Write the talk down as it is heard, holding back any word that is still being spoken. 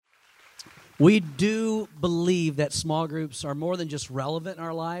We do believe that small groups are more than just relevant in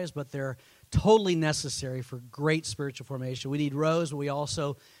our lives, but they're totally necessary for great spiritual formation. We need rows, but we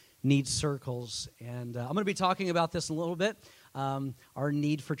also need circles. And I'm going to be talking about this in a little bit, our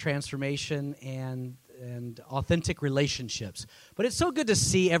need for transformation and authentic relationships. But it's so good to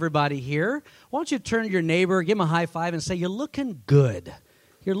see everybody here. Why don't you turn to your neighbor, give him a high five, and say, "You're looking good.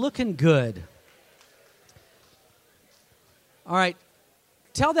 You're looking good." All right.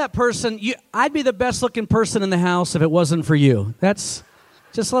 Tell that person, I'd be the best looking person in the house if it wasn't for you. Just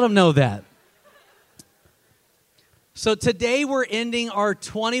let them know that. So today we're ending our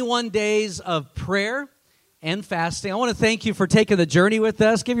 21 days of prayer and fasting. I want to thank you for taking the journey with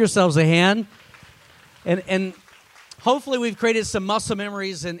us. Give yourselves a hand. And hopefully we've created some muscle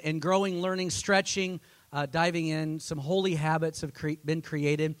memories and growing, learning, stretching, diving in. Some holy habits have been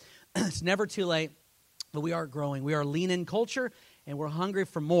created. It's never too late, but we are growing. We are lean in culture, and we're hungry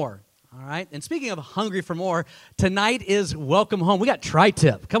for more. All right? And speaking of hungry for more, tonight is Welcome Home. We got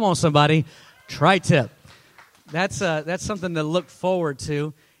Tri-Tip. Come on, somebody. Tri-Tip. That's something to look forward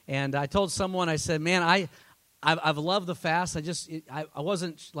to. And I told someone, I said, man, I've loved the fast. I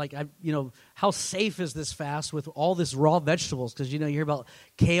wasn't like, how safe is this fast with all this raw vegetables? Because, you hear about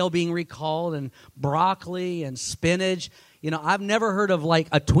kale being recalled and broccoli and spinach. I've never heard of like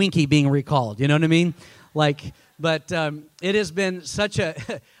a Twinkie being recalled. You know what I mean? But it has been such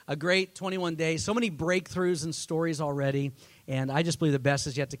a great 21 days. So many breakthroughs and stories already. And I just believe the best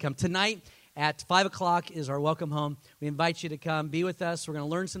is yet to come. Tonight at 5 o'clock is our Welcome Home. We invite you to come be with us. We're going to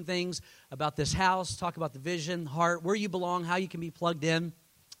learn some things about this house, talk about the vision, heart, where you belong, how you can be plugged in.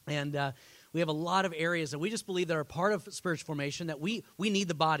 And we have a lot of areas that we just believe that are part of spiritual formation, that we need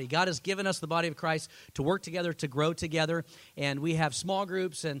the body. God has given us the body of Christ to work together, to grow together, and we have small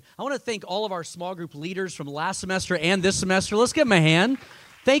groups. And I want to thank all of our small group leaders from last semester and this semester. Let's give them a hand.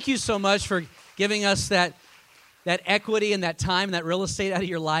 Thank you so much for giving us that equity and that time, that real estate out of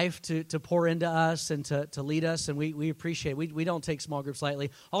your life to pour into us and to lead us, and we appreciate it. We don't take small groups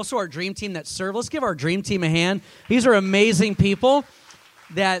lightly. Also, our dream team that serve. Let's give our dream team a hand. These are amazing people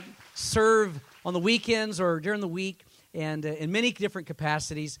that serve on the weekends or during the week and in many different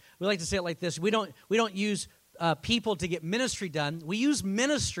capacities. We like to say it like this. We don't use people to get ministry done. We use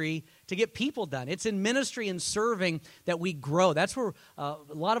ministry to get people done. It's in ministry and serving that we grow. That's where a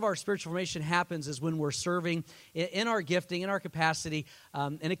lot of our spiritual formation happens, is when we're serving in our gifting, in our capacity,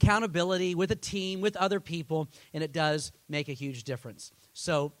 in accountability with a team, with other people, and it does make a huge difference.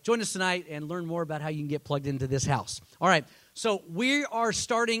 So join us tonight and learn more about how you can get plugged into this house. All right, so we are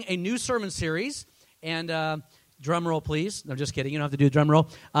starting a new sermon series, and drum roll, please. No, just kidding. You don't have to do a drum roll.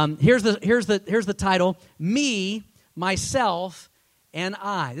 Here's the title: Me, Myself, and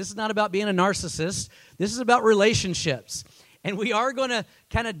I. This is not about being a narcissist. This is about relationships. And we are going to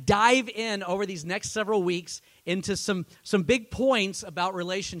kind of dive in over these next several weeks into some big points about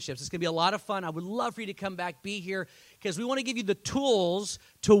relationships. It's going to be a lot of fun. I would love for you to come back, be here, because we want to give you the tools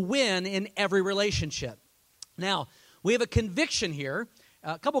to win in every relationship. Now, we have a conviction here,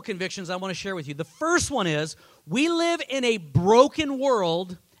 a couple convictions I want to share with you. The first one is, we live in a broken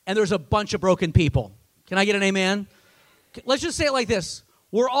world, and there's a bunch of broken people. Can I get an amen? Let's just say it like this.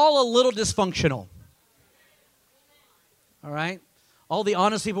 We're all a little dysfunctional. All right? All the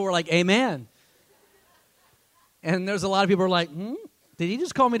honest people were like, amen. And there's a lot of people who are like, did he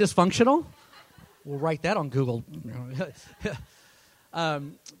just call me dysfunctional? We'll write that on Google.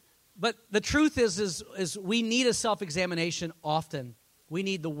 But the truth is we need a self-examination often. We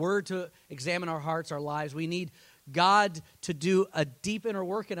need the Word to examine our hearts, our lives. We need God to do a deep inner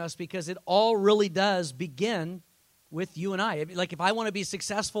work in us, because it all really does begin with you and I. Like, if I want to be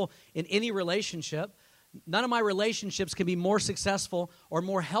successful in any relationship, none of my relationships can be more successful or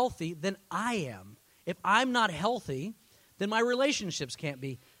more healthy than I am. If I'm not healthy, then my relationships can't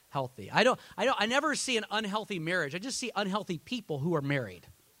be healthy. I never see an unhealthy marriage. I just see unhealthy people who are married.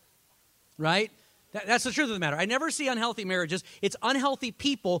 Right? That's the truth of the matter. I never see unhealthy marriages. It's unhealthy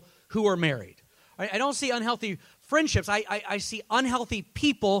people who are married. I don't see unhealthy friendships. I see unhealthy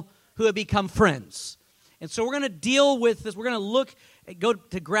people who have become friends. And so we're going to deal with this. We're going to go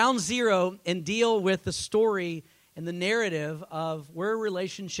to ground zero and deal with the story and the narrative of where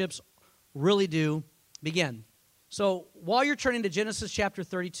relationships really do begin. So while you're turning to Genesis chapter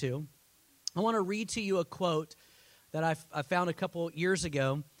 32, I want to read to you a quote that I found a couple years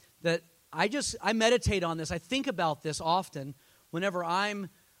ago that I meditate on this. I think about this often whenever I'm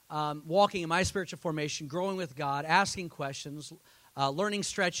walking in my spiritual formation, growing with God, asking questions, learning,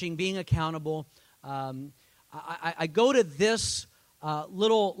 stretching, being accountable. I go to this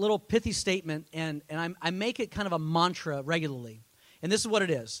little pithy statement, and I make it kind of a mantra regularly. And this is what it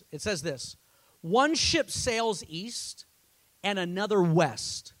is. It says this: One ship sails east and another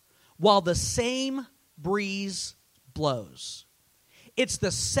west, while the same breeze blows. It's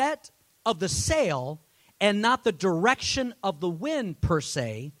the set of the sail and not the direction of the wind per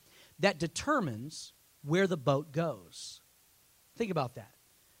se that determines where the boat goes. Think about that.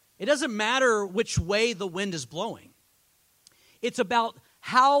 It doesn't matter which way the wind is blowing. It's about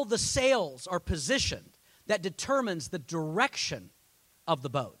how the sails are positioned that determines the direction of the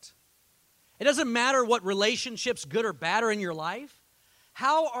boat. It doesn't matter what relationships, good or bad, are in your life.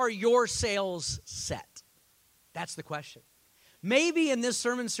 How are your sails set? That's the question. Maybe in this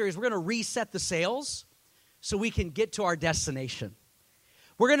sermon series, we're going to reset the sails so we can get to our destination.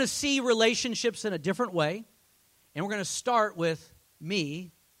 We're going to see relationships in a different way, and we're going to start with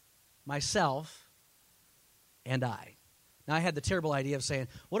me, myself, and I. Now, I had the terrible idea of saying,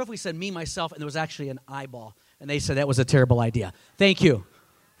 what if we said me, myself, and there was actually an eyeball? And they said that was a terrible idea. Thank you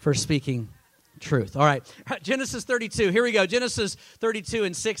for speaking truth. All right, Genesis 32. Here we go. Genesis 32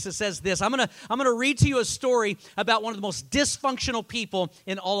 and 6, it says this. I'm gonna read to you a story about one of the most dysfunctional people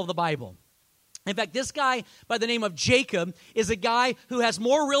in all of the Bible. In fact, this guy by the name of Jacob is a guy who has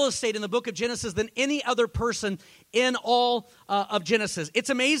more real estate in the book of Genesis than any other person in all of Genesis. It's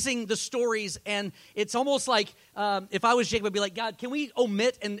amazing, the stories, and it's almost like if I was Jacob, I'd be like, God, can we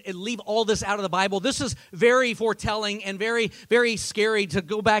omit and leave all this out of the Bible? This is very foretelling and very, very scary to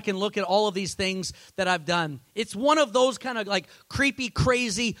go back and look at all of these things that I've done. It's one of those kind of like creepy,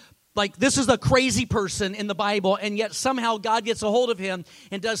 crazy, like this is a crazy person in the Bible, and yet somehow God gets a hold of him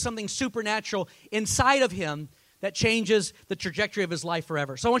and does something supernatural inside of him that changes the trajectory of his life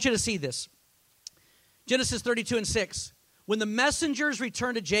forever. So I want you to see this. Genesis 32 and 6. When the messengers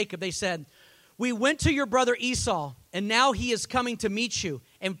returned to Jacob, they said, we went to your brother Esau, and now he is coming to meet you,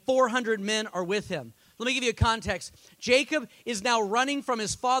 and 400 men are with him. Let me give you a context. Jacob is now running from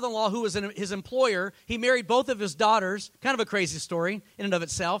his father-in-law, who was his employer. He married both of his daughters. Kind of a crazy story in and of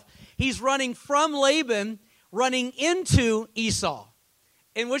itself. He's running from Laban, running into Esau.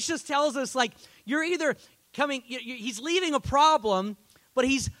 And which just tells us, like, you're either coming, he's leaving a problem, but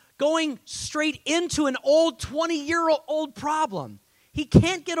he's going straight into an old 20-year-old problem. He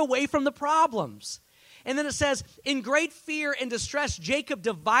can't get away from the problems. And then it says, in great fear and distress, Jacob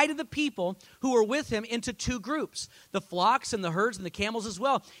divided the people who were with him into two groups, the flocks and the herds and the camels as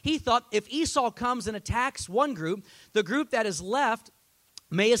well. He thought if Esau comes and attacks one group, the group that is left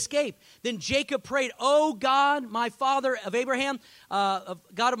may escape. Then Jacob prayed, "O God, my father of Abraham, God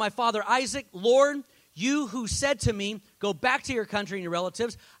of my father Isaac, Lord, you who said to me, go back to your country and your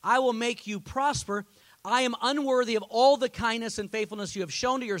relatives, I will make you prosper. I am unworthy of all the kindness and faithfulness you have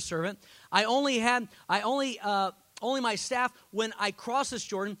shown to your servant. Only my staff when I crossed this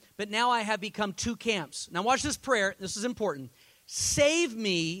Jordan, but now I have become two camps." Now watch this prayer. This is important. Save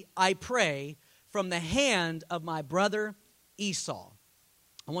me, I pray, from the hand of my brother Esau.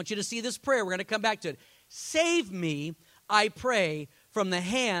 I want you to see this prayer. We're going to come back to it. Save me, I pray, from the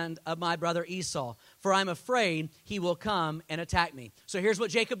hand of my brother Esau, for I'm afraid he will come and attack me. So here's what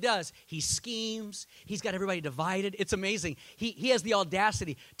Jacob does. He schemes. He's got everybody divided. It's amazing. He has the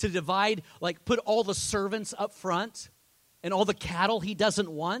audacity to divide, like put all the servants up front and all the cattle he doesn't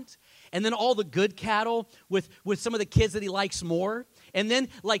want, and then all the good cattle with some of the kids that he likes more, and then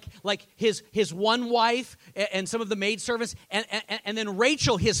like his one wife and some of the maidservants, and then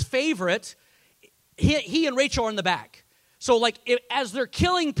Rachel, his favorite, he and Rachel are in the back. So like as they're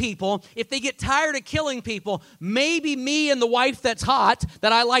killing people, if they get tired of killing people, maybe me and the wife that's hot,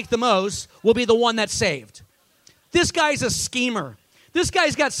 that I like the most, will be the one that's saved. This guy's a schemer. This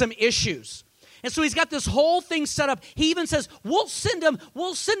guy's got some issues. And so he's got this whole thing set up. He even says, we'll send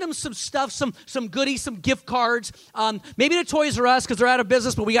him some stuff, some goodies, some gift cards. Maybe to Toys R Us because they're out of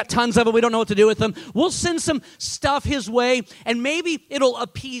business, but we got tons of it. We don't know what to do with them. We'll send some stuff his way, and maybe it'll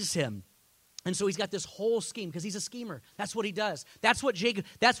appease him. And so he's got this whole scheme because he's a schemer. That's what he does. That's what Jacob,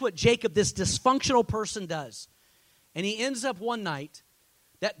 this dysfunctional person, does. And he ends up one night,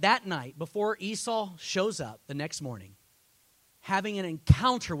 that night, before Esau shows up the next morning, having an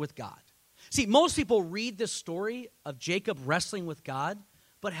encounter with God. See, most people read this story of Jacob wrestling with God,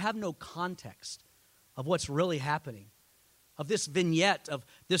 but have no context of what's really happening, of this vignette, of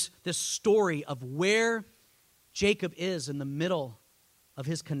this story of where Jacob is in the middle of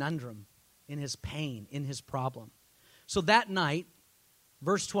his conundrum, in his pain, in his problem. So that night,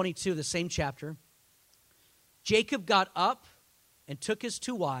 verse 22, the same chapter, Jacob got up and took his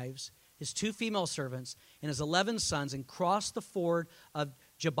two wives, his two female servants, and his 11 sons, and crossed the ford of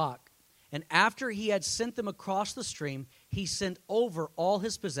Jabbok. And after he had sent them across the stream, he sent over all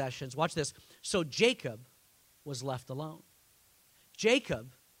his possessions. Watch this. So Jacob was left alone.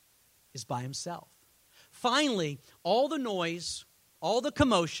 Jacob is by himself. Finally, all the noise, all the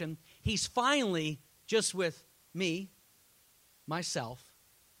commotion, he's finally just with me, myself,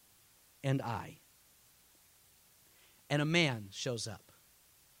 and I. And a man shows up.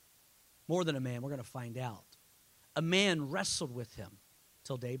 More than a man, we're going to find out. A man wrestled with him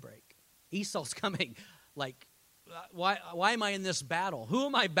till daybreak. Esau's coming like, why am I in this battle? Who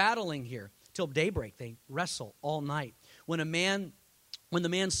am I battling here? Till daybreak, they wrestle all night. When the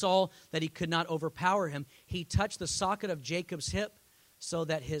man saw that he could not overpower him, he touched the socket of Jacob's hip so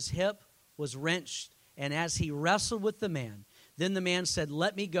that his hip was wrenched. And as he wrestled with the man, then the man said,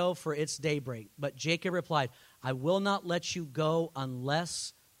 "Let me go, for it's daybreak." But Jacob replied, "I will not let you go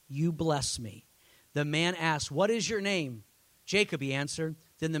unless you bless me." The man asked, "What is your name?" "Jacob," he answered.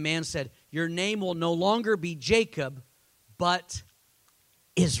 Then the man said, "Your name will no longer be Jacob, but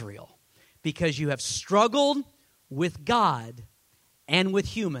Israel, because you have struggled with God and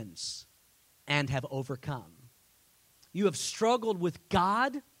with humans and have overcome." You have struggled with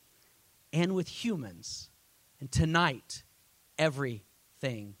God and with humans. And tonight,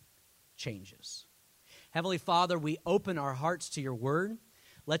 everything changes. Heavenly Father, we open our hearts to your word.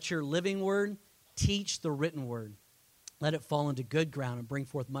 Let your living word teach the written word. Let it fall into good ground and bring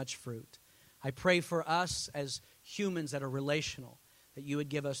forth much fruit. I pray for us as humans that are relational, that you would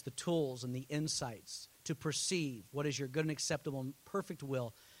give us the tools and the insights to perceive what is your good and acceptable and perfect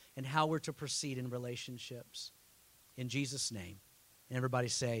will and how we're to proceed in relationships. In Jesus' name. And everybody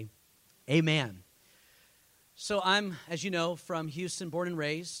say, amen. So I'm, as you know, from Houston, born and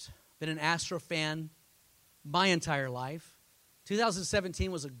raised. Been an Astro fan my entire life.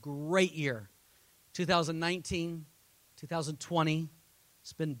 2017 was a great year. 2019, 2020,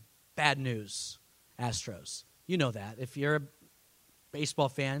 it's been bad news, Astros. You know that. If you're a baseball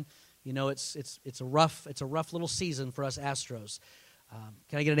fan, you know it's a rough little season for us Astros.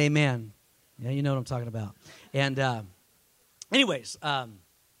 Can I get an amen? Yeah, you know what I'm talking about. And anyways,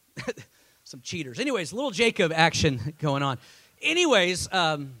 some cheaters. Anyways, little Jacob action going on. Anyways,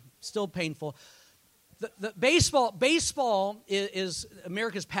 still painful. The baseball is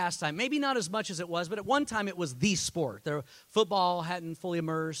America's pastime. Maybe not as much as it was, but at one time it was the sport. Football hadn't fully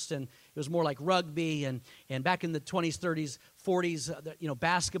immersed, and it was more like rugby. And back in the 20s, 30s, 40s,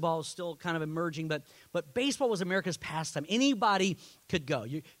 basketball was still kind of emerging. But baseball was America's pastime. Anybody could go.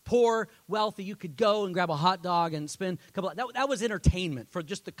 You poor, wealthy, you could go and grab a hot dog and spend a couple. That was entertainment for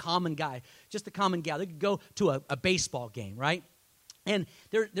just the common guy, just the common gal. They could go to a baseball game, right? And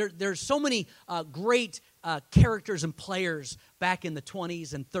there's so many great characters and players back in the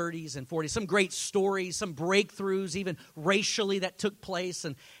 20s and 30s and 40s. Some great stories, some breakthroughs, even racially that took place.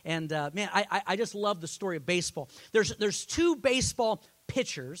 And man, I just love the story of baseball. There's two baseball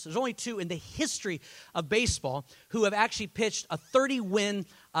pitchers. There's only two in the history of baseball who have actually pitched a 30-win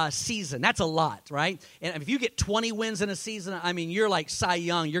season. That's a lot, right? And if you get 20 wins in a season, I mean, you're like Cy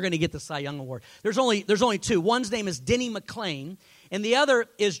Young. You're going to get the Cy Young Award. There's only two. One's name is Denny McLain, and the other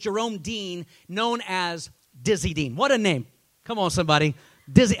is Jerome Dean, known as Dizzy Dean. What a name. Come on, somebody.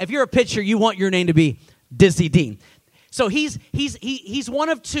 Dizzy. If you're a pitcher, you want your name to be Dizzy Dean. So he's one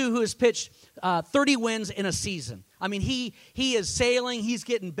of two who has pitched 30 wins in a season. I mean, he is sailing. He's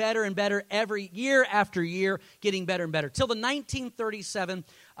getting better and better every year after year, getting better and better. Till the 1937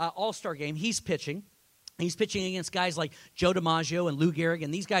 All-Star game, he's pitching. He's pitching against guys like Joe DiMaggio and Lou Gehrig,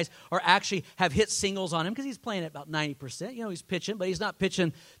 and these guys have hit singles on him because he's playing at about 90%. He's pitching, but he's not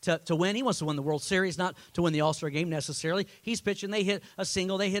pitching to win. He wants to win the World Series, not to win the All-Star game necessarily. He's pitching. They hit a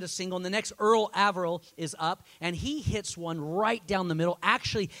single, and the next Earl Averill is up, and he hits one right down the middle,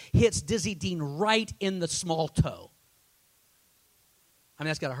 actually hits Dizzy Dean right in the small toe. I mean,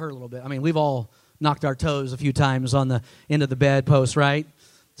 that's got to hurt a little bit. I mean, we've all knocked our toes a few times on the end of the bedpost, right?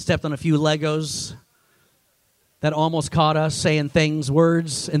 Stepped on a few Legos that almost caught us saying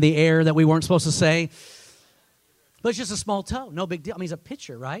words in the air that we weren't supposed to say. But it's just a small toe. No big deal. I mean, he's a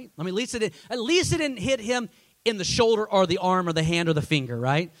pitcher, right? I mean, at least it didn't hit him in the shoulder or the arm or the hand or the finger,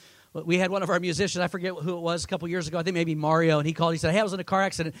 right? We had one of our musicians, I forget who it was, a couple years ago, I think maybe Mario, and he called. He said, "Hey, I was in a car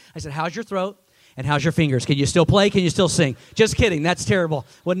accident." I said, "How's your throat? And how's your fingers? Can you still play? Can you still sing?" Just kidding. That's terrible.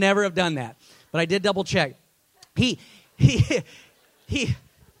 Would never have done that. But I did double check. He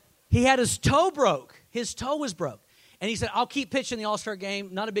had his toe broke. His toe was broke. And he said, "I'll keep pitching the All-Star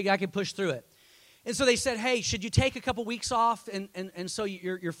game. Not a big, I can push through it." And so they said, "Hey, should you take a couple weeks off and so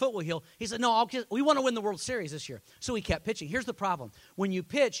your foot will heal?" He said, "No, we want to win the World Series this year." So he kept pitching. Here's the problem. When you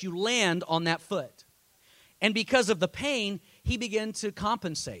pitch, you land on that foot. And because of the pain, he began to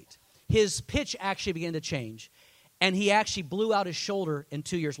compensate. His pitch actually began to change. And he actually blew out his shoulder in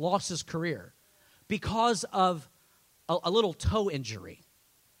 2 years, lost his career because of a little toe injury.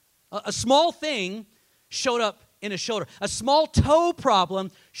 A small thing showed up in his shoulder. A small toe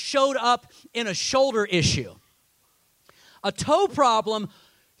problem showed up in a shoulder issue. A toe problem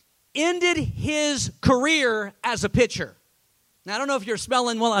ended his career as a pitcher. Now, I don't know if you're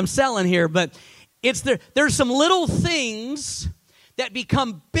smelling what I'm selling here, but there's some little things that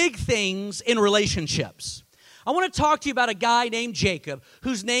become big things in relationships. I want to talk to you about a guy named Jacob,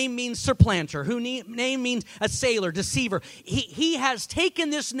 whose name means supplanter, whose name means a sailor, deceiver. He has taken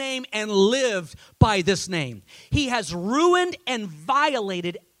this name and lived by this name. He has ruined and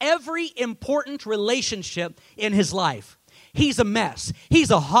violated every important relationship in his life. He's a mess.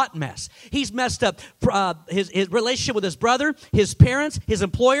 He's a hot mess. He's messed up his relationship with his brother, his parents, his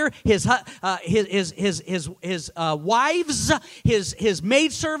employer, his wives, his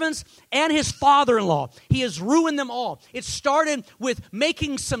maidservants, and his father-in-law. He has ruined them all. It started with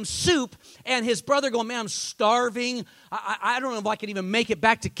making some soup, and his brother going, man, I'm starving. I don't know if I can even make it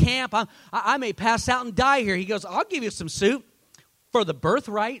back to camp. I may pass out and die here. He goes, I'll give you some soup for the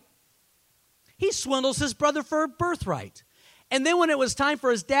birthright. He swindles his brother for a birthright. And then when it was time for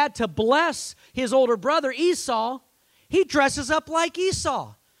his dad to bless his older brother, Esau, he dresses up like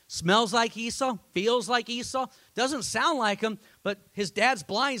Esau. Smells like Esau, feels like Esau, doesn't sound like him, but his dad's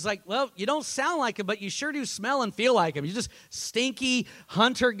blind. He's like, well, you don't sound like him, but you sure do smell and feel like him. You're just stinky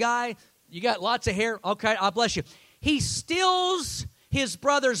hunter guy. You got lots of hair. Okay, I'll bless you. He steals his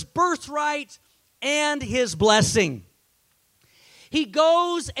brother's birthright and his blessing. He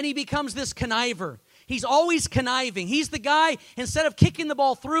goes and he becomes this conniver. He's always conniving. He's the guy, instead of kicking the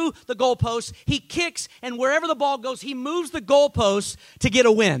ball through the goalpost, he kicks, and wherever the ball goes, he moves the goalpost to get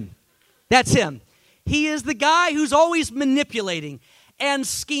a win. That's him. He is the guy who's always manipulating and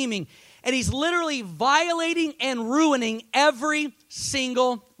scheming, and he's literally violating and ruining every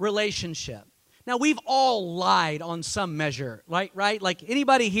single relationship. Now, we've all lied on some measure, right? Like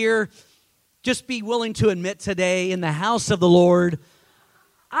anybody here, just be willing to admit today in the house of the Lord,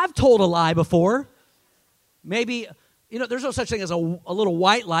 I've told a lie before. Maybe, there's no such thing as a little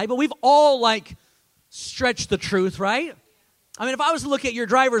white lie, but we've all, stretched the truth, right? I mean, if I was to look at your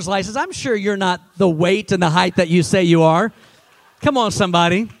driver's license, I'm sure you're not the weight and the height that you say you are. Come on,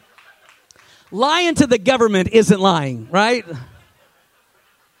 somebody. Lying to the government isn't lying, right?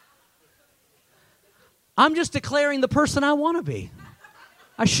 I'm just declaring the person I want to be.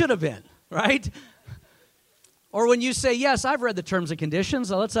 I should have been, right? Or when you say, yes, I've read the terms and conditions,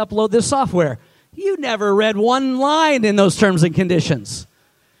 so let's upload this software. You never read one line in those terms and conditions.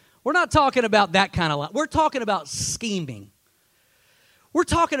 We're not talking about that kind of line. We're talking about scheming. We're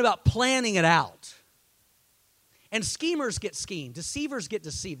talking about planning it out. And schemers get schemed. Deceivers get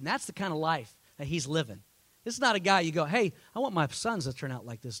deceived. And that's the kind of life that he's living. This is not a guy you go, hey, I want my sons to turn out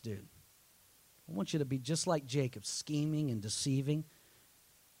like this dude. I want you to be just like Jacob, scheming and deceiving.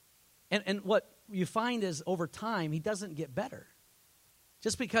 And what you find is over time, he doesn't get better.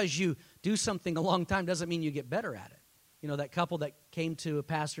 Just because you do something a long time doesn't mean you get better at it. That couple that came to a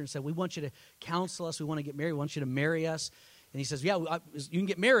pastor and said, we want you to counsel us. We want to get married. We want you to marry us. And he says, yeah, you can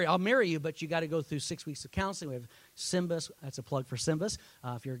get married. I'll marry you, but you got to go through 6 weeks of counseling. We have Simbas. That's a plug for Simbas.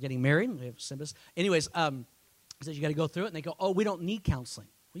 If you're getting married, we have Simbas. Anyways, he says you got to go through it. And they go, oh, we don't need counseling.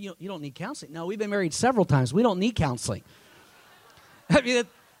 Well, you don't need counseling. No, we've been married several times. We don't need counseling. I mean,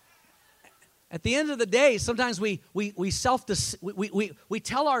 at the end of the day, sometimes we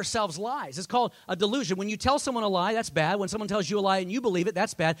tell ourselves lies. It's called a delusion. When you tell someone a lie, that's bad. When someone tells you a lie and you believe it,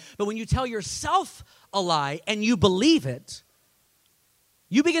 that's bad. But when you tell yourself a lie and you believe it,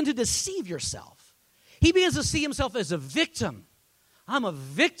 you begin to deceive yourself. He begins to see himself as a victim. I'm a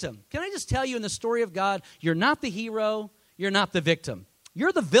victim. Can I just tell you in the story of God, you're not the hero, you're not the victim.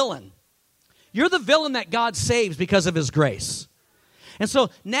 You're the villain. You're the villain that God saves because of his grace. And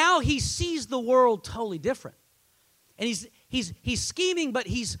so now he sees the world totally different. And he's scheming, but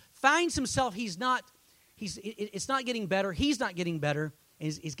he finds himself, it's not getting better. He's not getting better,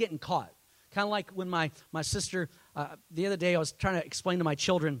 and he's getting caught. Kind of like when my sister, the other day I was trying to explain to my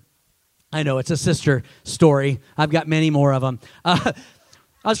children, I know it's a sister story. I've got many more of them.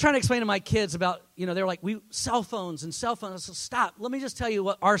 I was trying to explain to my kids about, they were like, cell phones. I said, stop. Let me just tell you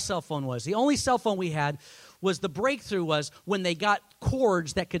what our cell phone was. The only cell phone we had was the breakthrough was when they got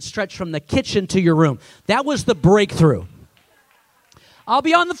cords that could stretch from the kitchen to your room. That was the breakthrough. I'll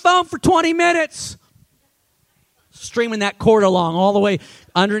be on the phone for 20 minutes. Streaming that cord along all the way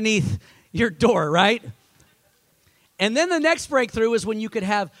underneath your door, right? And then the next breakthrough is when you could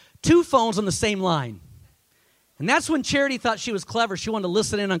have two phones on the same line. And that's when Charity thought she was clever. She wanted to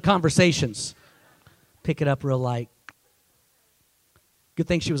listen in on conversations. Pick it up real light. Good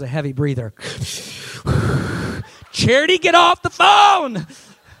thing she was a heavy breather. Charity, get off the phone!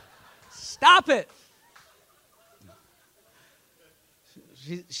 Stop it.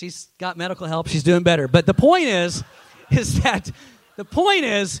 She's got medical help. She's doing better. But the point is that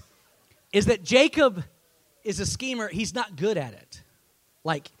Jacob is a schemer. He's not good at it.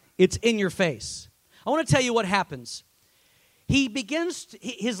 Like, it's in your face. I want to tell you what happens.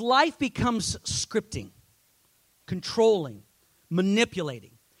 His life becomes scripting, controlling,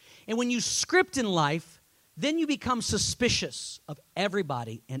 manipulating. And when you script in life, then you become suspicious of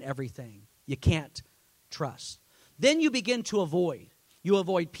everybody and everything. You can't trust. Then you begin to avoid. You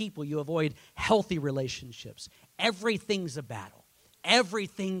avoid people. You avoid healthy relationships. Everything's a battle.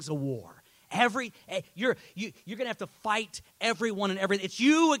 Everything's a war. You're going to have to fight everyone and everything. It's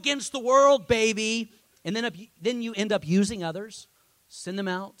you against the world, baby. And then you end up using others. Send them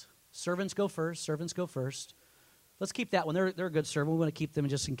out. Servants go first. Servants go first. Let's keep that one. They're a good servant. We want to keep them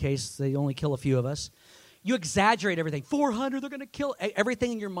just in case they only kill a few of us. You exaggerate everything. 400, they're going to kill.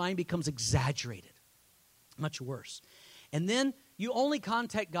 Everything in your mind becomes exaggerated. Much worse. And then you only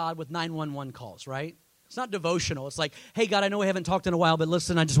contact God with 911 calls, right? It's not devotional. It's like, hey, God, I know we haven't talked in a while, but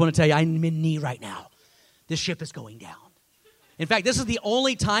listen, I just want to tell you, I'm in need right now. This ship is going down. In fact, this is the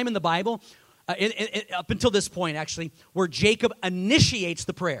only time in the Bible, up until this point, actually, where Jacob initiates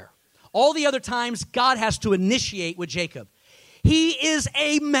the prayer. All the other times, God has to initiate with Jacob. He is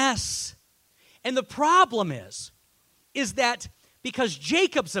a mess. And the problem is that because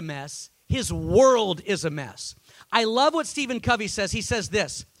Jacob's a mess, his world is a mess. I love what Stephen Covey says. He says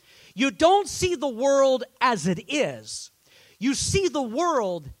this: you don't see the world as it is. You see the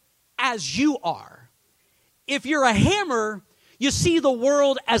world as you are. If you're a hammer, you see the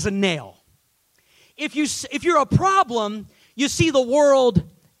world as a nail. If you're a problem, you see the world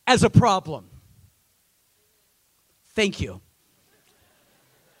as a problem. Thank you.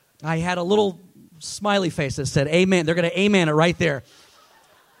 I had a little smiley face that said amen. They're going to amen it right there.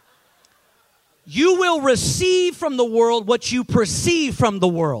 You will receive from the world what you perceive from the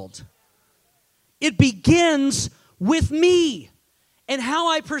world. It begins with me and how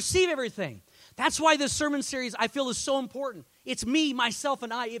I perceive everything. That's why this sermon series, I feel, is so important. It's me, myself,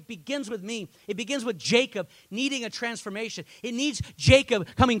 and I. It begins with me. It begins with Jacob needing a transformation. It needs Jacob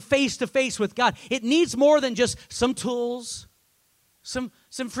coming face to face with God. It needs more than just some tools, some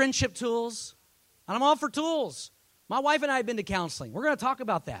friendship tools. And I'm all for tools. My wife and I have been to counseling. We're going to talk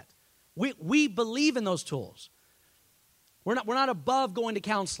about that. We believe in those tools. We're not above going to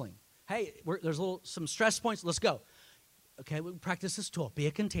counseling. Hey, there's some stress points. Let's go. Okay, we practice this tool. Be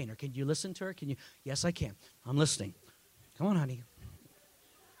a container. Can you listen to her? Can you? Yes, I can. I'm listening. Come on, honey.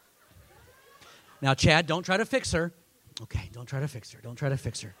 Now, Chad, don't try to fix her. Okay, don't try to fix her. Don't try to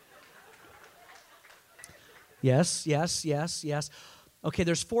fix her. Yes. Okay,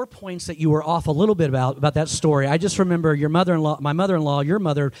 there's 4 points that you were off a little bit about that story. I just remember my mother-in-law, your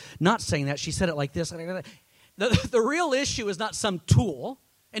mother, not saying that. She said it like this. The real issue is not some tool,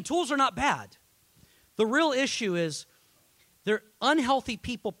 and tools are not bad. The real issue is unhealthy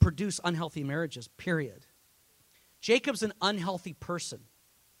people produce unhealthy marriages, period. Jacob's an unhealthy person.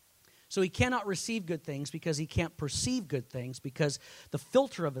 So he cannot receive good things because he can't perceive good things, because the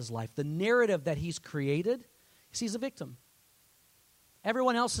filter of his life, the narrative that he's created, he's a victim.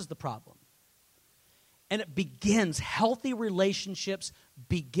 Everyone else is the problem. And it begins, healthy relationships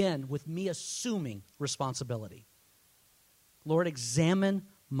begin with me assuming responsibility. Lord, examine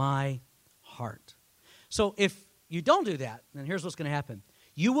my heart. So if you don't do that, then here's what's going to happen.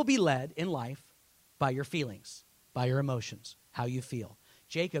 You will be led in life by your feelings, by your emotions, how you feel.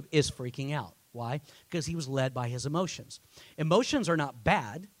 Jacob is freaking out. Why? Because he was led by his emotions. Emotions are not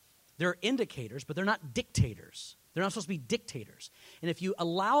bad. They're indicators, but they're not dictators. They're not supposed to be dictators. And if you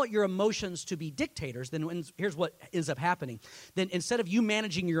allow your emotions to be dictators, then here's what ends up happening. Then instead of you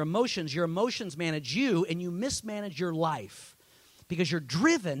managing your emotions manage you, and you mismanage your life. Because you're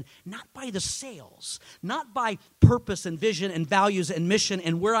driven not by the sales, not by purpose and vision and values and mission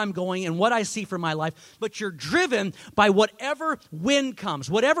and where I'm going and what I see for my life, but you're driven by whatever wind comes,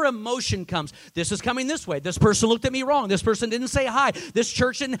 whatever emotion comes. This is coming this way. This person looked at me wrong. This person didn't say hi. This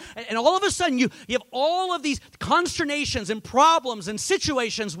church, and all of a sudden you have all of these consternations and problems and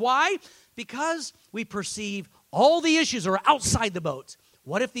situations. Why? Because we perceive all the issues are outside the boat.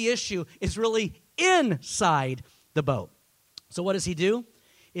 What if the issue is really inside the boat? So what does he do?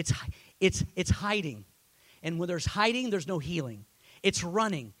 It's hiding. And when there's hiding, there's no healing. It's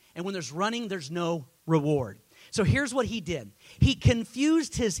running. And when there's running, there's no reward. So here's what he did. He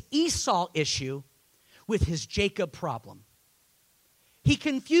confused his Esau issue with his Jacob problem. He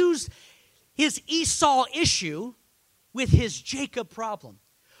confused his Esau issue with his Jacob problem.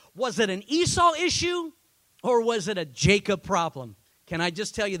 Was it an Esau issue or was it a Jacob problem? Can I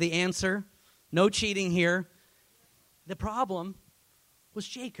just tell you the answer? No cheating here. The problem was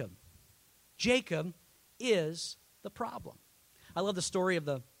Jacob. Jacob is the problem. I love the story of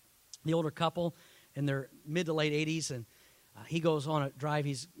the older couple in their mid to late 80s, and he goes on a drive.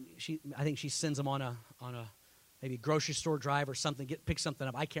 I think she sends him on a maybe grocery store drive or something, pick something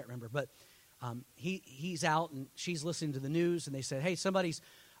up. I can't remember, but he's out and she's listening to the news, and they said, "Hey, someone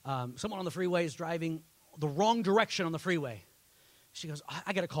on the freeway is driving the wrong direction on the freeway." She goes,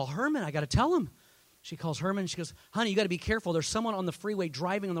 "I got to call Herman. I got to tell him." She calls Herman. She goes, "Honey, you got to be careful. There's someone on the freeway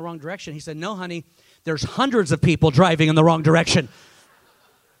driving in the wrong direction." He said, "No, honey, there's hundreds of people driving in the wrong direction."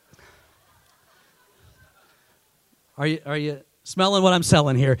 Are you smelling what I'm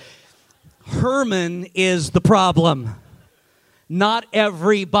selling here? Herman is the problem, not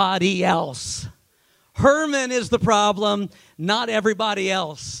everybody else. Herman is the problem, not everybody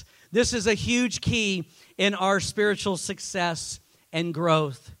else. This is a huge key in our spiritual success and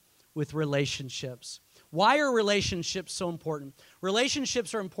growth with relationships. Why are relationships so important?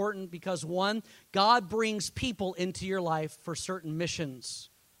 Relationships are important because, one, God brings people into your life for certain missions,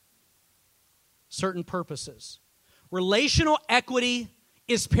 certain purposes. Relational equity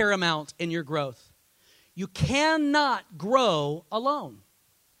is paramount in your growth. You cannot grow alone.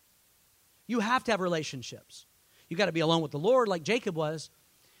 You have to have relationships. You got to be alone with the Lord like Jacob was,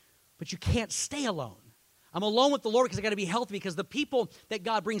 but you can't stay alone. I'm alone with the Lord because I got to be healthy, because the people that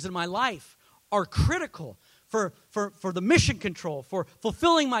God brings in my life are critical for the mission control, for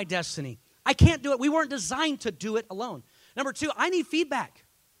fulfilling my destiny. I can't do it. We weren't designed to do it alone. Number two, I need feedback.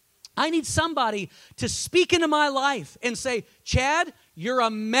 I need somebody to speak into my life and say, "Chad, you're a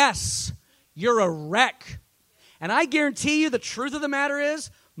mess. You're a wreck." And I guarantee you the truth of the matter is,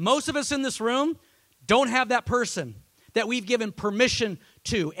 most of us in this room don't have that person that we've given permission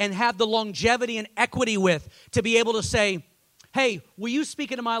to and have the longevity and equity with to be able to say, "Hey, will you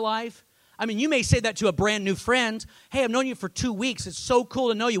speak into my life?" I mean, you may say that to a brand new friend. "Hey, I've known you for 2 weeks. It's so cool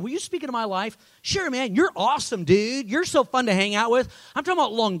to know you. Will you speak into my life?" "Sure, man. You're awesome, dude. You're so fun to hang out with." I'm talking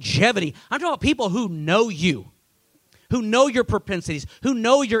about longevity. I'm talking about people who know you, who know your propensities, who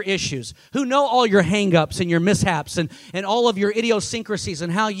know your issues, who know all your hang-ups and your mishaps and all of your idiosyncrasies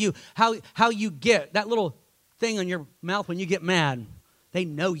and how you get that little thing on your mouth when you get mad. They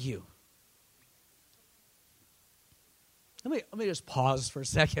know you. Let me just pause for a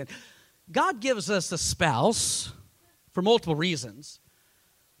second. God gives us a spouse for multiple reasons,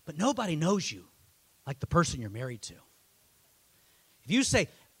 but nobody knows you like the person you're married to. If you say,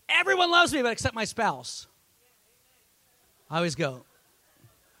 "Everyone loves me but except my spouse," I always go,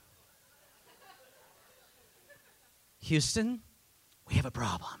 "Houston, we have a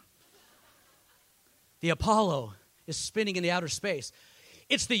problem. The Apollo is spinning in the outer space.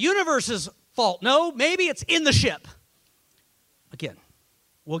 It's the universe's fault. No, maybe it's in the ship." Again,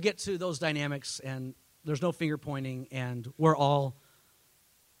 we'll get to those dynamics, and there's no finger pointing, and we're all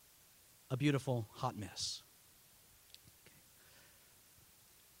a beautiful hot mess. Okay.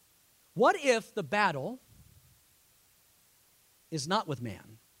 What if the battle is not with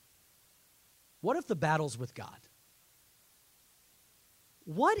man? What if the battle's with God?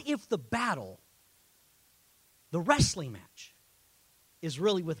 What if the battle, the wrestling match, is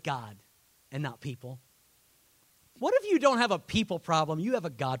really with God and not people? What if you don't have a people problem, you have a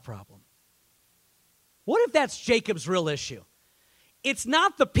God problem? What if that's Jacob's real issue? It's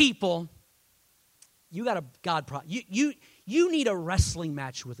not the people, you got a God problem. You need a wrestling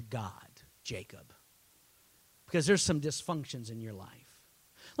match with God, Jacob, because there's some dysfunctions in your life.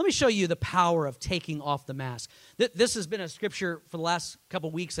 Let me show you the power of taking off the mask. This has been a scripture for the last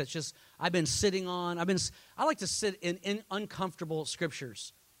couple weeks that's just I've been sitting on. I like to sit in uncomfortable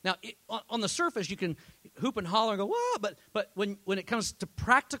scriptures. Now, on the surface, you can hoop and holler and go, "Whoa," but when it comes to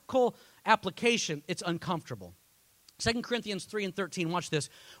practical application, it's uncomfortable. 2 Corinthians 3:13, watch this.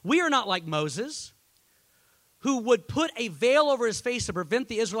 "We are not like Moses, who would put a veil over his face to prevent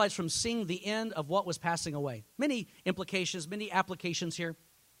the Israelites from seeing the end of what was passing away." Many implications, many applications here.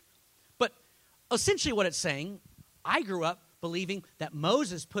 But essentially what it's saying, I grew up believing that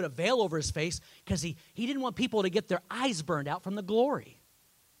Moses put a veil over his face because he didn't want people to get their eyes burned out from the glory.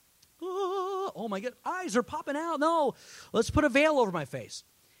 Oh my God, eyes are popping out. No, let's put a veil over my face.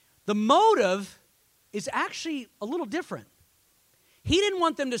 The motive is actually a little different. He didn't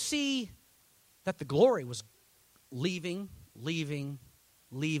want them to see that the glory was leaving,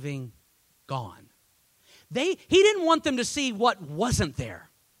 gone. He didn't want them to see what wasn't there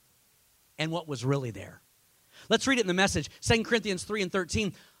and what was really there. Let's read it in the Message. 2 Corinthians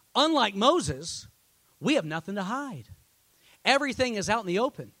 3:13. "Unlike Moses, we have nothing to hide. Everything is out in the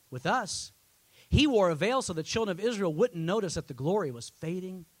open with us. He wore a veil so the children of Israel wouldn't notice that the glory was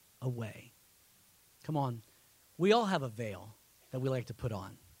fading away." Come on. We all have a veil that we like to put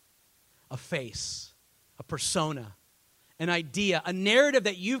on. A face, a persona, an idea, a narrative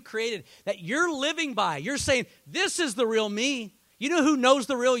that you've created, that you're living by. You're saying, this is the real me. You know who knows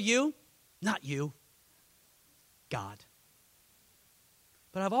the real you? Not you. God.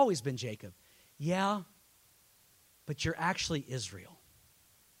 But I've always been Jacob. Yeah, but you're actually Israel.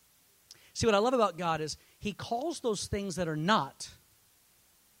 See, what I love about God is he calls those things that are not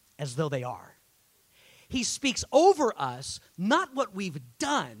as though they are. He speaks over us, not what we've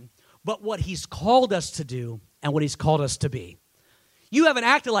done, but what he's called us to do and what he's called us to be. You haven't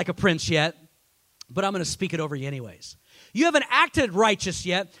acted like a prince yet, but I'm going to speak it over you anyways. You haven't acted righteous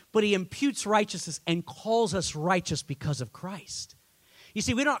yet, but he imputes righteousness and calls us righteous because of Christ. You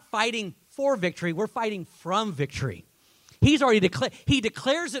see, we're not fighting for victory, we're fighting from victory. He's already declared. He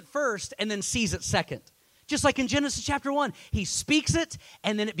declares it first and then sees it second. Just like in Genesis chapter 1, he speaks it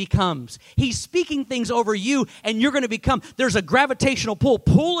and then it becomes. He's speaking things over you and you're going to become. There's a gravitational pull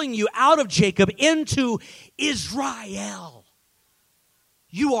pulling you out of Jacob into Israel.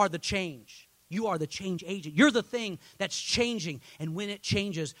 You are the change. You are the change agent. You're the thing that's changing. And when it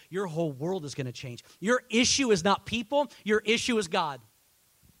changes, your whole world is going to change. Your issue is not people. Your issue is God.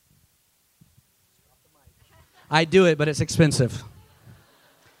 I do it, but it's expensive.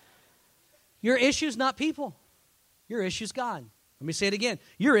 Your issue is not people. Your issue is God. Let me say it again.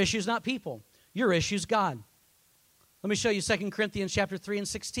 Your issue is not people. Your issue is God. Let me show you 2 Corinthians chapter 3 and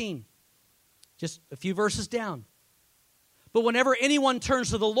 16. Just a few verses down. But whenever anyone turns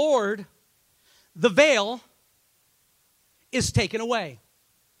to the Lord, the veil is taken away.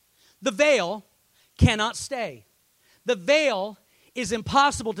 The veil cannot stay. The veil is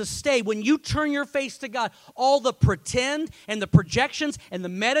impossible to stay. When you turn your face to God, all the pretend and the projections and the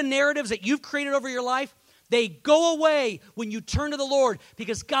meta-narratives that you've created over your life, they go away when you turn to the Lord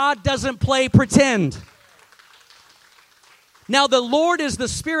because God doesn't play pretend. Now, the Lord is the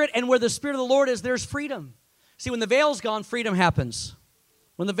Spirit, and where the Spirit of the Lord is, there's freedom. See, when the veil's gone, freedom happens.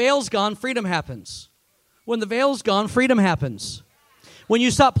 When the veil's gone, freedom happens. When the veil's gone, freedom happens. When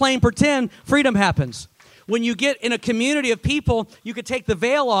you stop playing pretend, freedom happens. When you get in a community of people, you can take the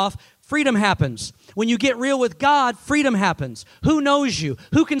veil off, freedom happens. When you get real with God, freedom happens. Who knows you?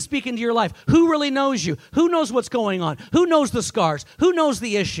 Who can speak into your life? Who really knows you? Who knows what's going on? Who knows the scars? Who knows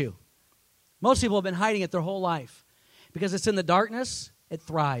the issue? Most people have been hiding it their whole life. Because it's in the darkness, it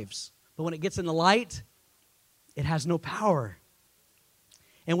thrives. But when it gets in the light, it has no power.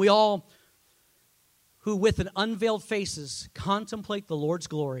 And we all, who with an unveiled faces contemplate the Lord's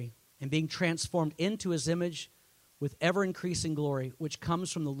glory, and being transformed into his image with ever-increasing glory, which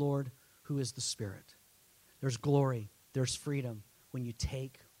comes from the Lord who is the Spirit. There's glory, there's freedom when you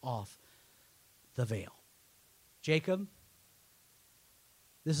take off the veil. Jacob,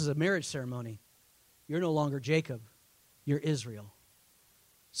 this is a marriage ceremony. You're no longer Jacob, you're Israel.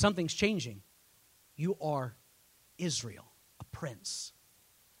 Something's changing. You are Israel, a prince.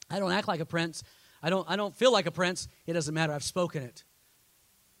 I don't act like a prince. I don't feel like a prince. It doesn't matter. I've spoken it.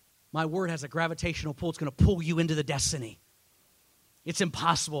 My word has a gravitational pull. It's going to pull you into the destiny. It's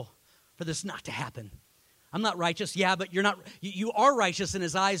impossible for this not to happen. I'm not righteous. Yeah, but you're not. You are righteous in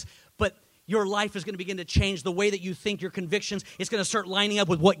his eyes, but your life is going to begin to change. The way that you think, your convictions, it's going to start lining up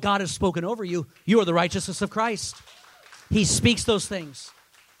with what God has spoken over you. You are the righteousness of Christ. He speaks those things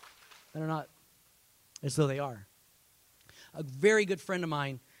that are not as though they are. A very good friend of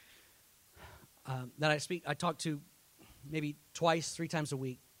mine that I talk to maybe twice, 3 times a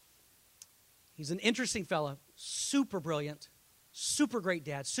week. He's an interesting fella, super brilliant, super great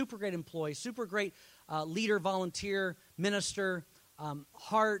dad, super great employee, super great leader, volunteer, minister,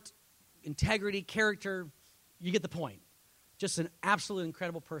 heart, integrity, character. You get the point. Just an absolute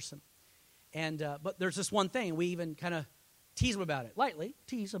incredible person. And but there's this one thing. We even kind of tease him about it, lightly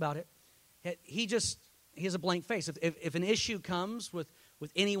tease about it. He has a blank face. If an issue comes with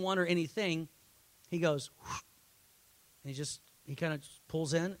anyone or anything, he goes, and he kind of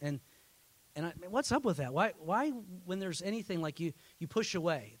pulls in and what's up with that? Why when there's anything like you push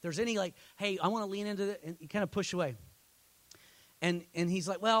away? If there's any like, hey, I want to lean into it, and you kind of push away. And he's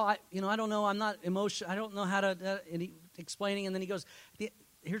like, well, I don't know. I'm not emotional. I don't know how to. And he explaining, and then he goes,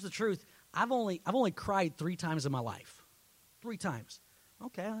 here's the truth. I've only cried 3 times in my life. 3 times.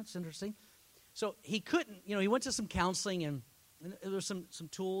 Okay, that's interesting. So he couldn't. He went to some counseling and there was some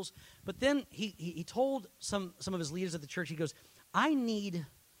tools. But then he told some of his leaders at the church. He goes, I need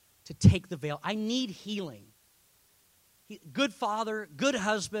to take the veil. I need healing. Good father, good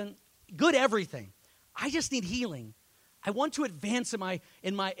husband, good everything. I just need healing. I want to advance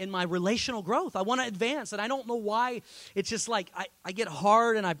in my relational growth. I want to advance, and I don't know why. It's just like I get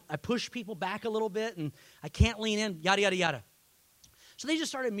hard, and I push people back a little bit, and I can't lean in, yada, yada, yada. So they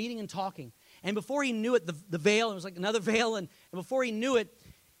just started meeting and talking. And before he knew it, the veil, it was like another veil, and before he knew it,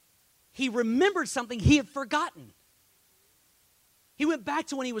 he remembered something he had forgotten. He went back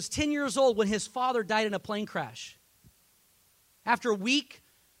to when he was 10 years old when his father died in a plane crash. After a week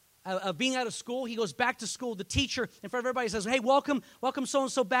of being out of school, he goes back to school. The teacher in front of everybody says, "Hey, welcome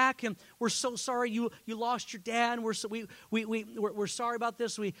so-and-so back, and we're so sorry you lost your dad. And we're sorry about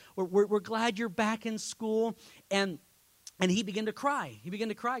this. We're glad you're back in school." And he began to cry. He began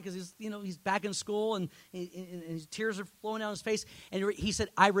to cry because he's back in school, and his tears are flowing down his face. And he said,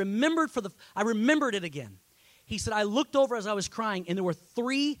 I remembered it again. He said, I looked over as I was crying, and there were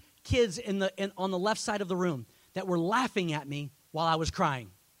 3 kids on the left side of the room that were laughing at me while I was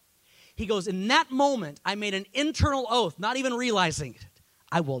crying. He goes, in that moment, I made an internal oath, not even realizing it.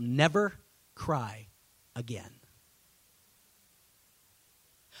 I will never cry again.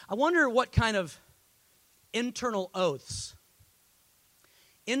 I wonder what kind of internal oaths,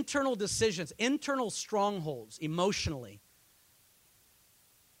 internal decisions, internal strongholds, emotionally,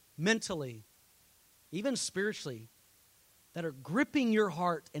 mentally, even spiritually, that are gripping your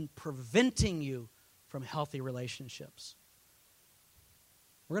heart and preventing you from healthy relationships.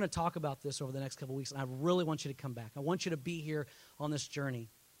 We're going to talk about this over the next couple of weeks, and I really want you to come back. I want you to be here on this journey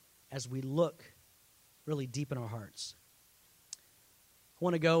as we look really deep in our hearts. I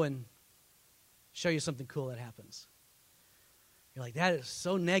want to go and show you something cool that happens. You're like, that is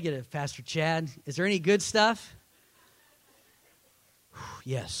so negative, Pastor Chad. Is there any good stuff?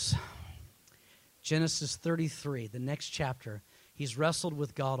 Yes. Genesis 33, the next chapter. He's wrestled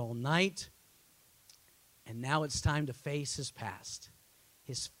with God all night, and now it's time to face his past.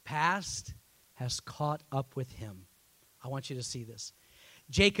 His past has caught up with him. I want you to see this.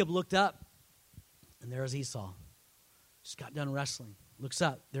 Jacob looked up, and there's Esau. Just got done wrestling. Looks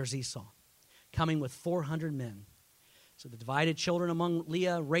up, there's Esau, coming with 400 men. So the divided children among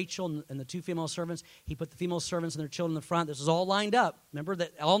Leah, Rachel, and the 2 female servants. He put the female servants and their children in the front. This is all lined up. Remember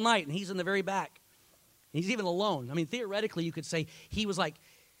that all night, and he's in the very back. He's even alone. I mean, theoretically, you could say he was like,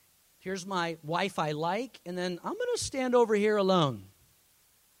 here's my wife I like, and then I'm going to stand over here alone.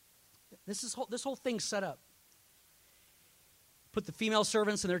 This whole thing's set up. Put the female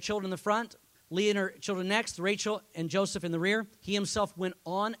servants and their children in the front, Leah and her children next, Rachel and Joseph in the rear. He himself went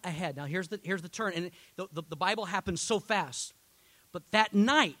on ahead. Now, here's the turn, and the Bible happens so fast. But that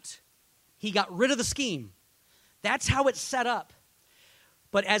night, he got rid of the scheme. That's how it's set up.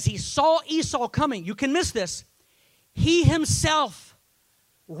 But as he saw Esau coming, you can miss this, he himself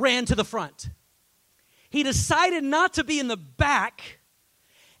ran to the front. He decided not to be in the back,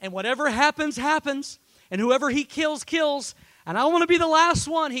 and whatever happens, happens, and whoever he kills, kills, and I want to be the last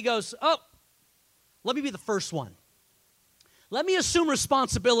one. He goes, let me be the first one. Let me assume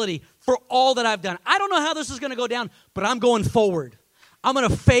responsibility for all that I've done. I don't know how this is going to go down, but I'm going forward. I'm going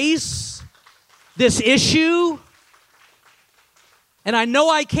to face this issue. And I know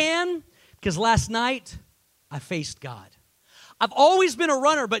I can because last night I faced God. I've always been a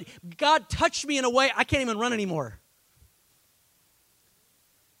runner, but God touched me in a way I can't even run anymore.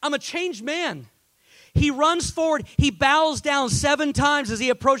 I'm a changed man. He runs forward. He bows down 7 times as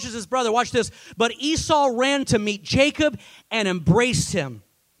he approaches his brother. Watch this. But Esau ran to meet Jacob and embraced him.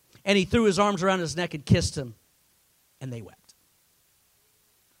 And he threw his arms around his neck and kissed him. And they wept.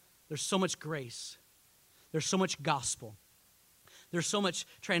 There's so much grace. There's so much gospel. There's so much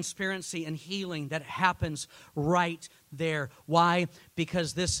transparency and healing that happens right there. Why?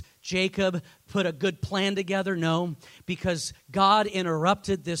 Because this Jacob put a good plan together? No. Because God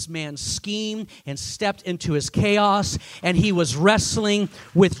interrupted this man's scheme and stepped into his chaos, and he was wrestling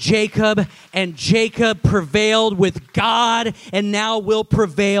with Jacob, and Jacob prevailed with God, and now will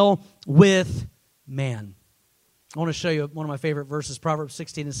prevail with man. I want to show you one of my favorite verses, Proverbs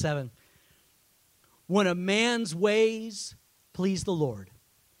 16:7. When a man's ways please the Lord,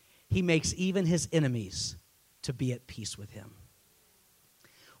 he makes even his enemies to be at peace with him.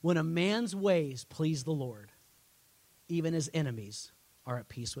 When a man's ways please the Lord, even his enemies are at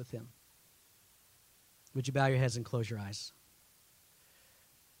peace with him. Would you bow your heads and close your eyes?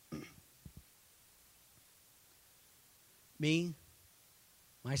 Me,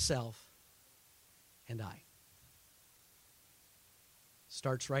 myself, and I.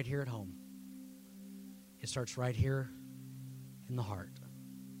 Starts right here at home. It starts right here in the heart.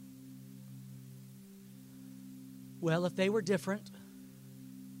 Well, if they were different,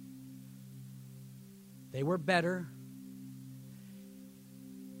 they were better,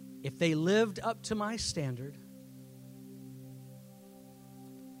 if they lived up to my standard,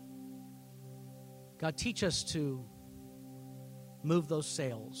 God, teach us to move those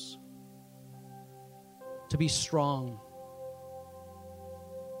sails, to be strong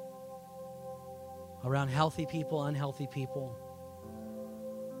around healthy people, unhealthy people,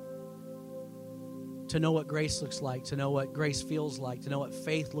 to know what grace looks like, to know what grace feels like, to know what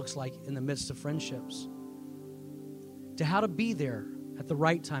faith looks like in the midst of friendships, to how to be there at the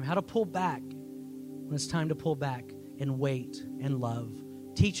right time, how to pull back when it's time to pull back and wait and love.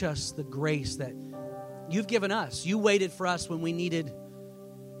 Teach us the grace that you've given us. You waited for us when we needed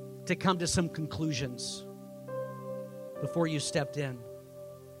to come to some conclusions before you stepped in.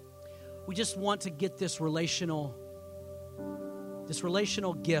 We just want to get this relational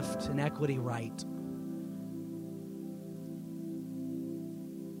gift and equity right.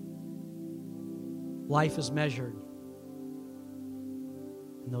 Life is measured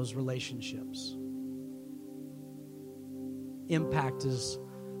in those relationships. Impact is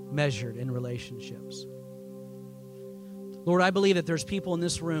measured in relationships. Lord, I believe that there's people in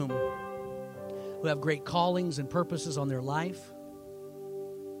this room who have great callings and purposes on their life.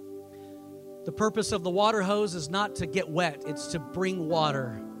 The purpose of the water hose is not to get wet, it's to bring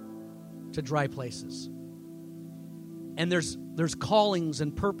water to dry places. And there's callings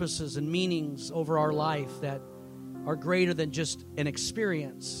and purposes and meanings over our life that are greater than just an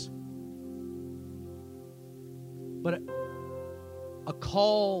experience, but a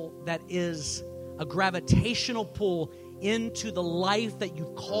call that is a gravitational pull into the life that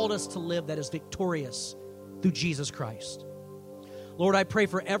you've called us to live that is victorious through Jesus Christ. Lord, I pray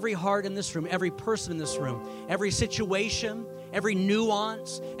for every heart in this room, every person in this room, every situation, every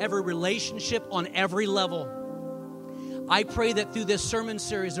nuance, every relationship on every level. I pray that through this sermon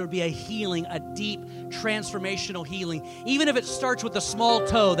series, there would be a healing, a deep, transformational healing. Even if it starts with a small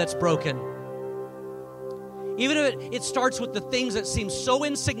toe that's broken. Even if it starts with the things that seem so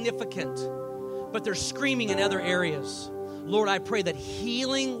insignificant, but they're screaming in other areas. Lord, I pray that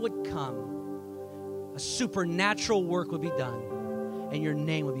healing would come. A supernatural work would be done. And your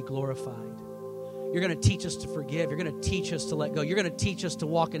name would be glorified. You're going to teach us to forgive. You're going to teach us to let go. You're going to teach us to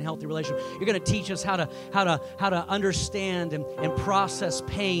walk in healthy relationship. You're going to teach us how to understand and process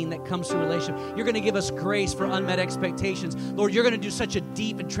pain that comes through relationship. You're going to give us grace for unmet expectations. Lord, you're going to do such a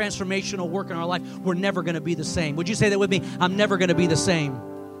deep and transformational work in our life. We're never going to be the same. Would you say that with me? I'm never going to be the same.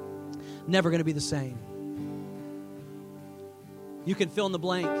 Never going to be the same. You can fill in the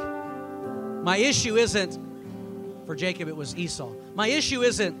blank. My issue isn't, for Jacob, it was Esau. My issue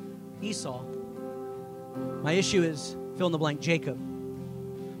isn't Esau. My issue is, fill in the blank, Jacob.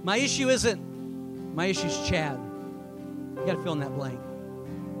 My issue is Chad. You got to fill in that blank.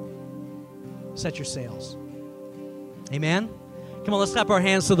 Set your sails. Amen? Come on, let's clap our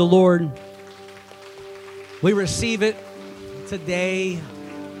hands to the Lord. We receive it today.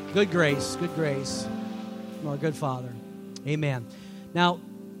 Good grace from our good Father. Amen. Now,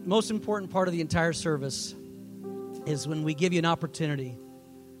 most important part of the entire service is when we give you an opportunity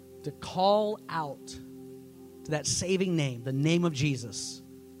to call out to that saving name, the name of Jesus.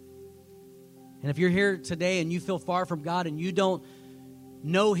 And if you're here today and you feel far from God and you don't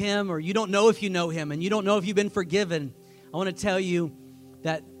know Him, or you don't know if you know Him, and you don't know if you've been forgiven, I want to tell you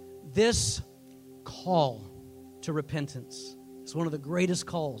that this call to repentance is one of the greatest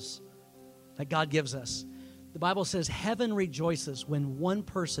calls that God gives us. The Bible says heaven rejoices when one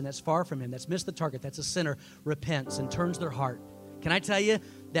person that's far from Him, that's missed the target, that's a sinner, repents and turns their heart. Can I tell you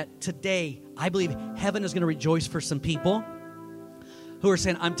that today, I believe heaven is going to rejoice for some people who are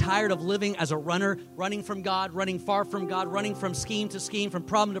saying, I'm tired of living as a runner, running from God, running far from God, running from scheme to scheme, from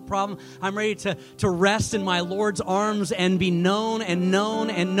problem to problem. I'm ready to rest in my Lord's arms and be known and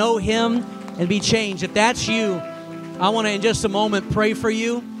know Him and be changed. If that's you, I want to, in just a moment, pray for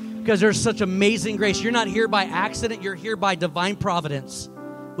you because there's such amazing grace. You're not here by accident. You're here by divine providence.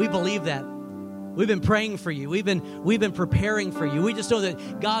 We believe that. We've been praying for you. We've been preparing for you. We just know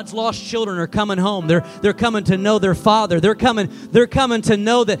that God's lost children are coming home. They're coming to know their Father. They're coming to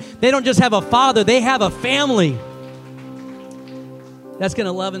know that they don't just have a Father, they have a family that's going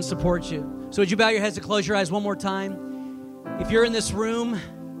to love and support you. So would you bow your heads and close your eyes one more time? If you're in this room,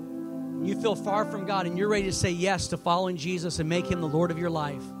 you feel far from God and you're ready to say yes to following Jesus and make Him the Lord of your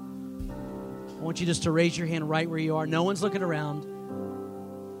life, I want you just to raise your hand right where you are. No one's looking around.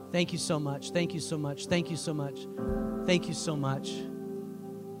 Thank you so much. Thank you so much. Thank you so much. Thank you so much.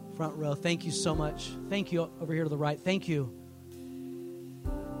 Front row, thank you so much. Thank you over here to the right. Thank you.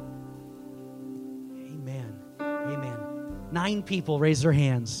 Amen. Amen. 9 people raised their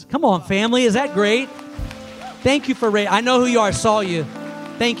hands. Come on, family. Is that great? Thank you for raising. I know who you are. I saw you.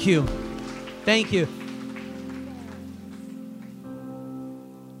 Thank you. Thank you.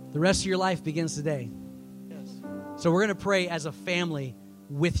 The rest of your life begins today. So we're going to pray as a family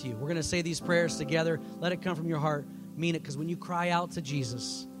with you. We're going to say these prayers together. Let it come from your heart. Mean it, because when you cry out to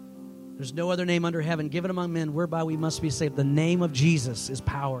Jesus, there's no other name under heaven given among men whereby we must be saved. The name of Jesus is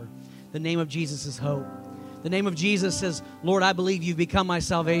power. The name of Jesus is hope. The name of Jesus says, Lord, I believe you've become my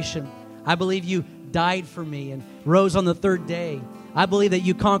salvation. I believe you died for me and rose on the third day. I believe that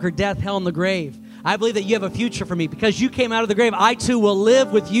you conquered death, hell, and the grave. I believe that you have a future for me. Because you came out of the grave, I too will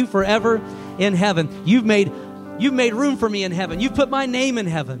live with you forever in heaven. You've made room for me in heaven. You've put my name in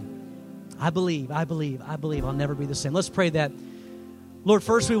heaven. I believe. I'll never be the same. Let's pray that. Lord,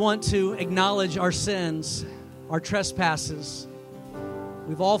 first we want to acknowledge our sins, our trespasses.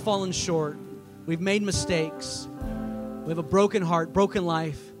 We've all fallen short. We've made mistakes. We have a broken heart, broken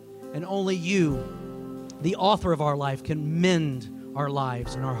life, and only you, the author of our life, can mend our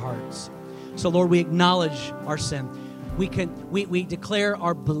lives and our hearts. So, Lord, we acknowledge our sin. We declare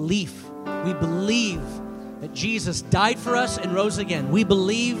our belief. We believe that Jesus died for us and rose again. We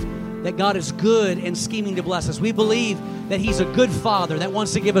believe that God is good and scheming to bless us. We believe that He's a good Father that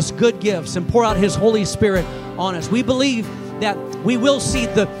wants to give us good gifts and pour out His Holy Spirit on us. We believe that we will see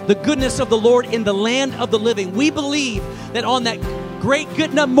the goodness of the Lord in the land of the living. We believe that on that great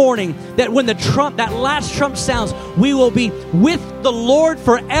good enough morning, that when that last trump sounds, we will be with the Lord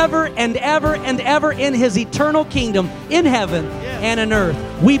forever and ever and ever in His eternal kingdom in heaven and on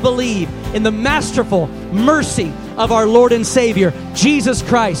earth. We believe in the masterful mercy of our Lord and Savior, Jesus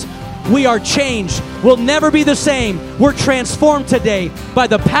Christ. We are changed. We'll never be the same. We're transformed today by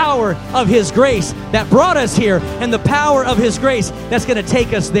the power of His grace that brought us here and the power of His grace that's going to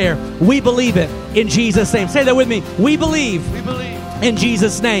take us there. We believe it in Jesus' name. Say that with me. We believe in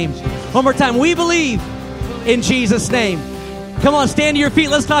Jesus' name. One more time. We believe in Jesus' name. Come on, stand to your feet.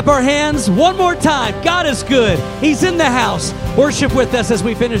 Let's clap our hands one more time. God is good. He's in the house. Worship with us as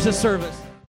we finish this service.